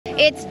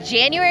It's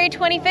January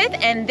 25th,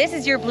 and this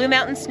is your Blue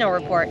Mountain Snow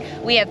Report.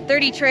 We have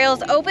 30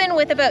 trails open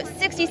with about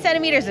 60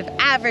 centimeters of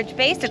average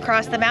base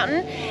across the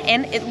mountain,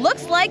 and it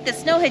looks like the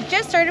snow had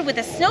just started with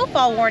a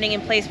snowfall warning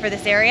in place for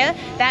this area.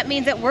 That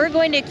means that we're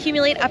going to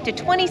accumulate up to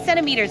 20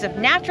 centimeters of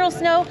natural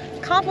snow,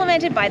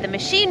 complemented by the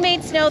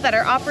machine-made snow that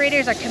our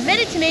operators are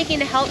committed to making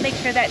to help make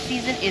sure that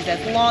season is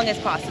as long as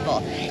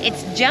possible.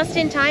 It's just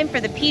in time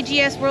for the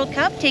PGS World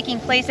Cup taking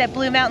place at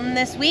Blue Mountain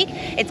this week.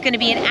 It's going to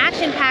be an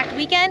action-packed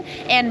weekend,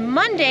 and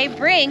Monday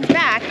brings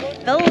back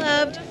the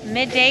loved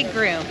midday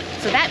groom.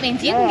 So that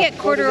means you can get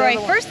corduroy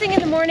first thing in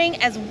the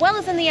morning as well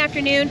as in the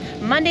afternoon,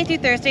 Monday through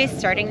Thursday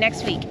starting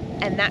next week.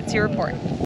 And that's your report.